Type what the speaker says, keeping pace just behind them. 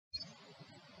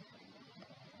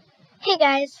Hey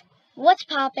guys, what's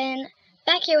poppin'?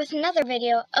 Back here with another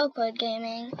video, Oakwood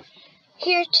Gaming,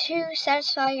 here to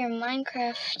satisfy your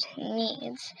Minecraft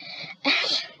needs.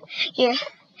 Yeah.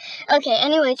 Okay,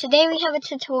 anyway, today we have a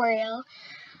tutorial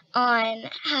on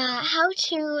how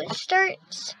to start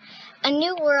a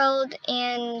new world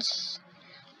and,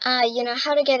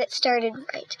 how to get it started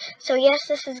right. So yes,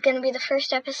 this is going to be the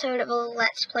first episode of a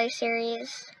Let's Play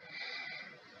series.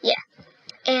 Yeah.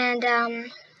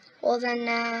 And, well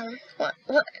then,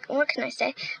 what can I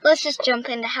say? Let's just jump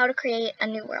into how to create a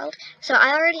new world. So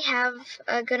I already have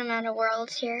a good amount of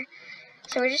worlds here.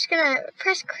 So we're just gonna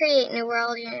press create new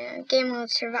world, game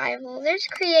mode survival. There's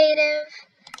creative,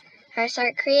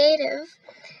 creative.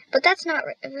 But that's not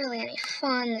really any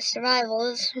fun, the survival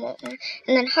is, and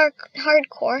then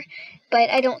hardcore,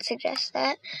 but I don't suggest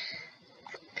that.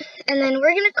 And then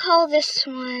we're gonna call this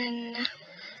one,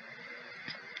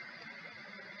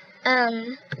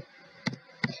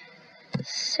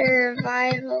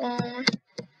 survival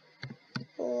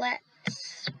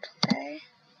let's play,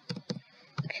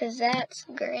 because that's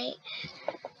great.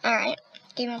 Alright,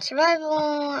 game on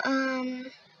survival.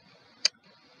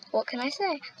 What can I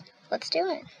say? Let's do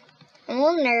it. I'm a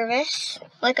little nervous,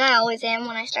 like I always am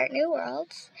when I start new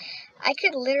worlds. I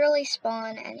could literally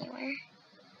spawn anywhere.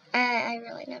 I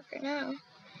really never know,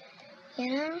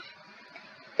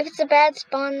 If it's a bad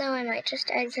spawn, though, I might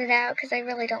just exit out, because I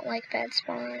really don't like bad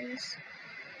spawns.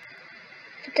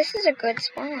 But this is a good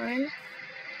spawn.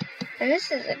 And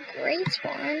this is a great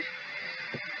spawn.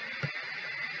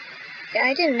 Yeah,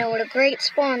 I didn't know what a great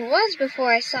spawn was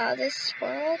before I saw this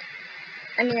world.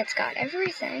 I mean, it's got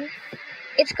everything.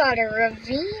 It's got a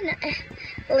ravine,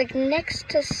 like, next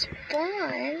to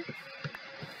spawn.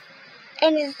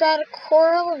 And is that a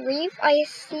coral reef I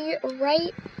see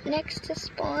right next to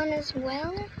spawn as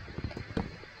well?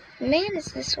 Man,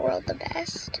 is this world the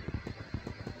best.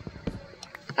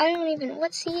 I don't even,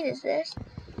 what seed is this?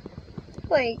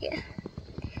 Like,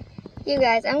 you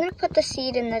guys, I'm going to put the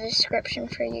seed in the description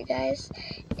for you guys,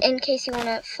 in case you want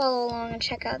to follow along and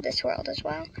check out this world as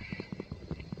well.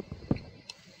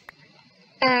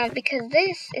 Because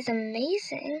this is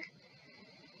amazing.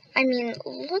 I mean,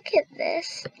 look at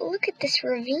this. Look at this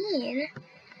ravine.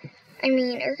 I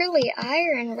mean, early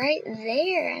iron right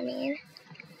there. I mean,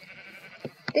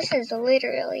 this is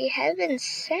literally heaven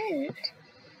sent.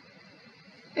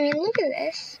 I mean, look at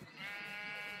this.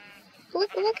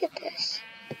 Look at this.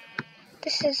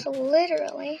 This is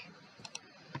literally...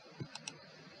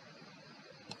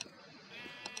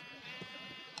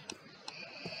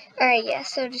 Alright, yeah,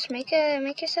 so just make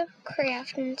yourself a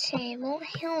crafting table.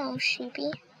 Hello,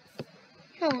 sheepy.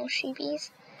 Hello, sheepies.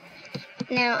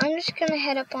 Now, I'm just gonna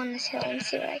head up on this hill and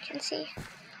see what I can see.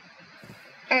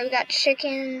 Alright, we got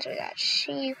chickens, we got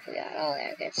sheep, we got all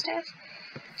that good stuff.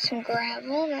 Some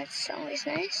gravel, that's always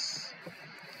nice.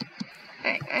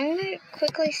 Alright, I'm gonna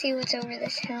quickly see what's over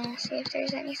this hill, see if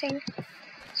there's anything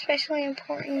especially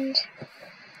important.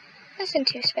 Nothing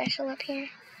too special up here.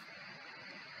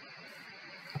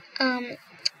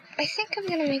 I think I'm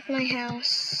gonna make my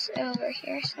house over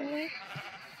here somewhere.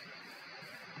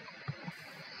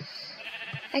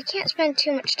 I can't spend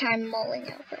too much time mulling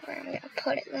over where I'm gonna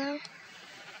put it though.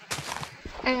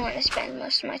 I want to spend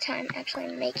most of my time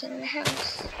actually making the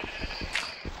house.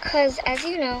 Because, as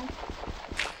you know,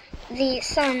 the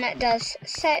sun does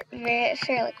set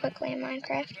fairly quickly in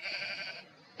Minecraft.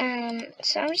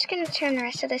 So I'm just going to turn the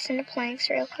rest of this into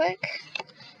planks real quick.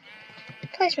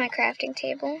 Place my crafting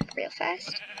table real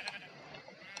fast.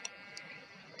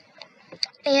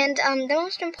 And the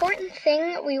most important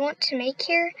thing we want to make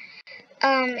here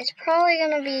is probably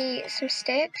going to be some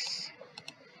sticks.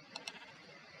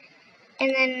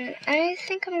 And then I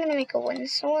think I'm going to make a wooden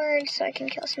sword so I can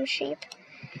kill some sheep.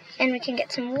 And we can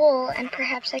get some wool, and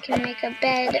perhaps I can make a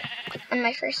bed on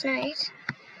my first night.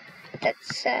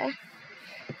 That's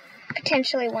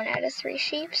potentially 1 out of 3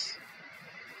 sheeps.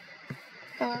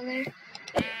 Hello there.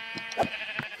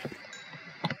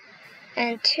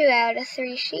 And 2 out of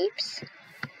 3 sheeps.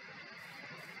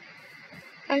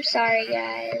 I'm sorry,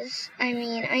 guys. I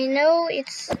mean, I know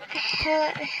it's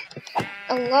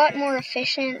a lot more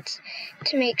efficient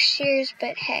to make shears,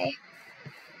 but hey.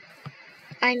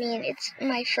 I mean, it's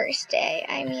my first day.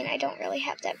 I mean, I don't really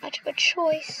have that much of a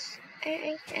choice.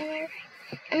 Am I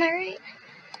right?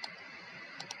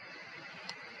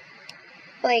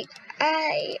 Like,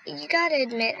 you gotta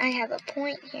admit, I have a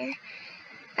point here.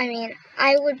 I mean,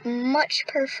 I would much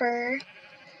prefer,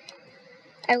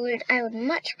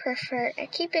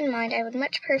 keep in mind, I would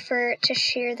much prefer to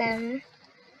shear them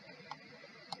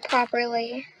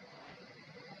properly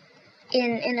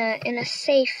in a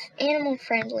safe,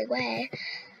 animal-friendly way.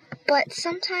 But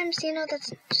sometimes, you know,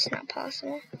 that's just not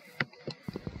possible.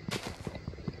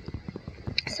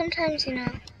 Sometimes, you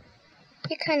know,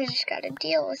 you kind of just gotta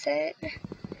deal with it.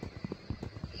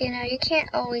 You know, you can't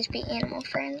always be animal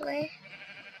friendly.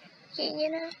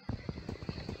 You know?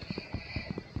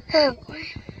 Oh boy.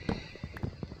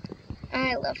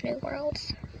 I love New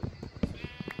Worlds.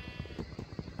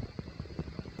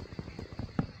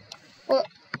 Well,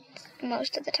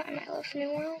 most of the time I love New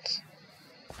Worlds.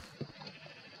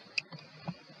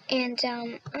 And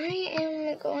I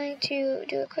am going to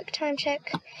do a quick time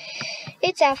check.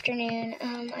 It's afternoon.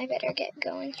 I better get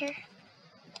going here.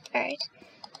 Alright.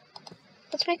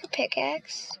 Let's make a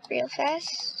pickaxe real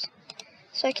fast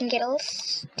so I can get a little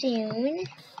stone.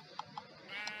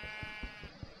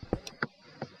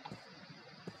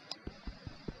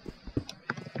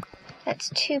 That's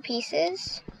 2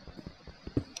 pieces.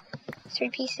 3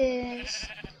 pieces.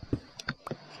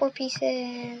 4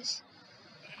 pieces.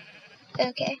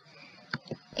 Okay.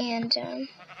 And in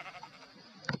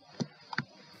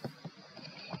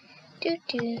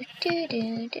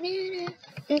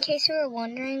case you were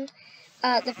wondering,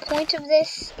 the point of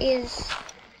this is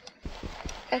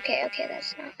okay,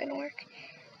 that's not gonna work.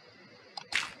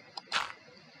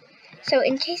 So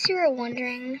in case you were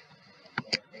wondering,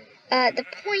 the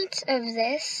point of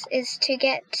this is to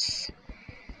get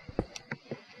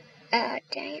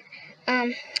dang it.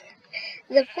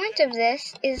 The point of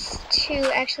this is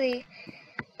to actually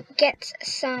get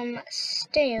some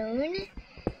stone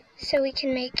so we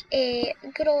can make a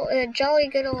jolly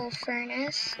good old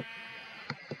furnace.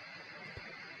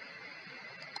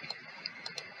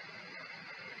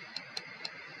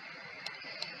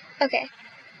 Okay,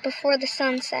 before the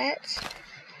sun sets.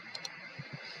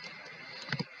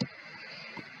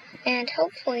 And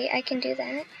hopefully I can do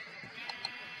that.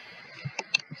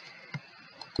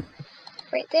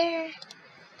 Right there.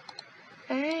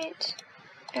 Alright.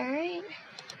 Alright.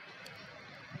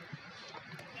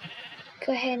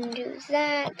 Go ahead and do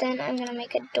that. Then I'm going to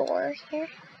make a door here.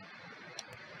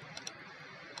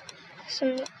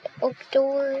 Some oak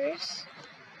doors.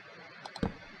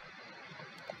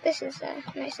 This is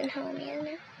nice and homey, isn't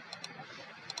it?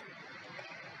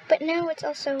 But now it's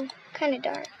also kind of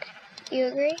dark. You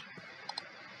agree?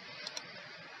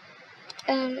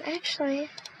 Actually,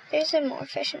 there's a more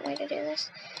efficient way to do this.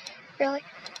 Really.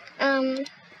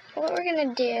 What we're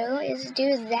gonna do is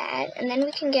do that, and then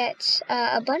we can get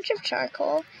a bunch of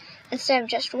charcoal instead of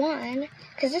just 1,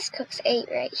 because this cooks 8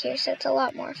 right here, so it's a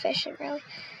lot more efficient, really.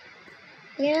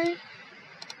 Yeah.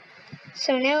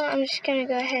 So now I'm just gonna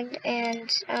go ahead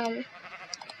and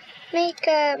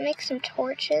make some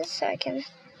torches so I can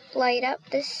light up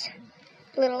this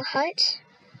little hut.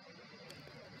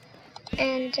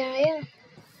 And yeah.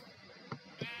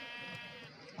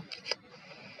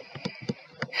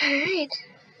 Alright.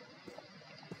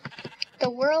 The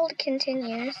world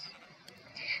continues.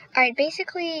 Alright,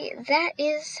 basically that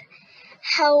is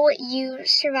how you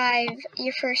survive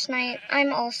your first night.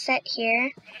 I'm all set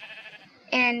here.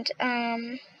 And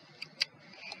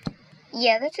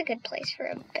yeah, that's a good place for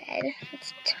a bed.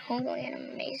 It's totally an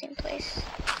amazing place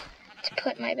to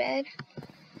put my bed.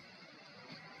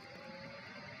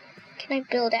 Can I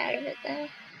build out of it though?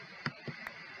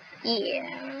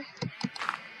 Yeah.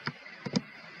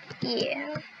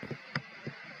 Yeah.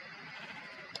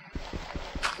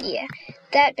 Yeah.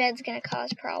 That bed's gonna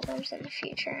cause problems in the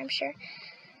future, I'm sure.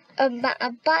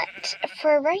 But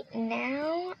for right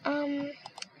now,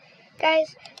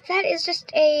 guys, that is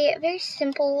just a very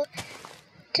simple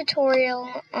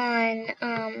tutorial on,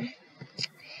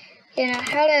 you know,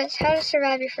 how to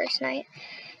survive your first night.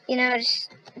 You know,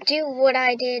 just do what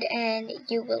I did and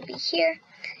you will be here.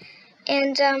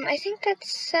 And, I think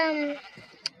that's,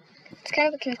 it's kind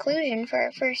of a conclusion for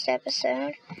our first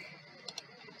episode.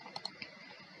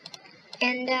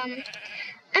 And, I'm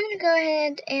gonna go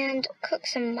ahead and cook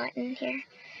some mutton here.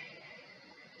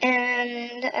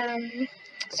 And,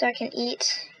 so I can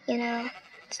eat, you know,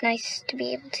 it's nice to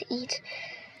be able to eat.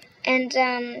 And,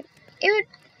 it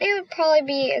would probably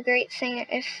be a great thing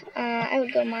if, I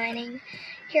would go mining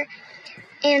here.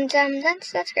 And,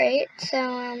 that's great.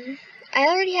 So, I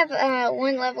already have,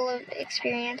 1 level of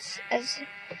experience, as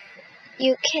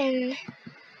you can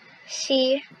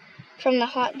see from the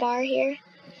hotbar here.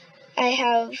 I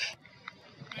have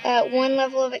 1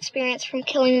 level of experience from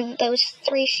killing those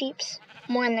 3 sheeps,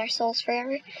 more in their souls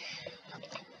forever,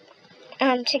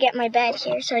 to get my bed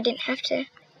here, so I didn't have to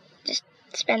just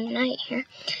spend the night here.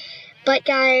 But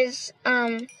guys,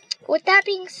 with that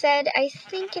being said, I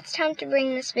think it's time to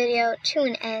bring this video to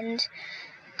an end.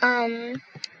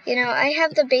 You know, I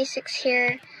have the basics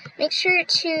here. Make sure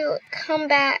to come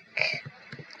back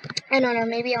I don't know,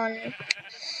 maybe on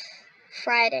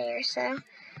Friday or so.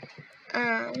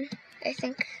 I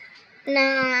think,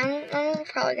 no, I'm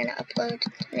probably gonna upload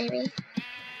maybe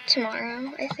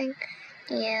tomorrow, I think.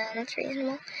 Yeah, that's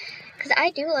reasonable. Because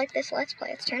I do like this Let's Play.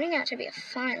 It's turning out to be a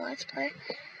fun Let's Play.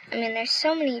 I mean, there's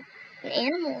so many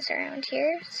animals around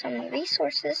here, so many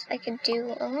resources. I could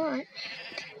do a lot.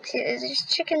 See, there's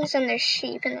chickens and there's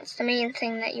sheep, and that's the main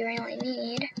thing that you really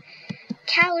need.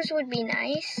 Cows would be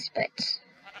nice, but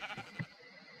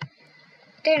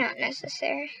they're not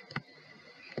necessary.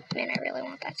 Man, I really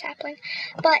want that sapling.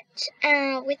 But,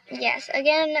 with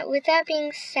that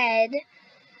being said,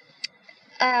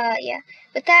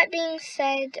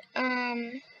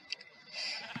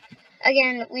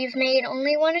 again, we've made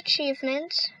only one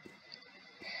achievement,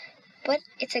 but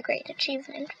it's a great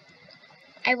achievement.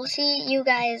 I will see you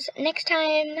guys next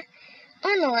time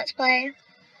on the Let's Play.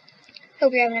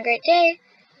 Hope you're having a great day,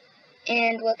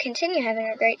 and we'll continue having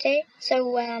a great day.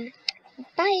 So,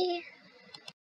 bye!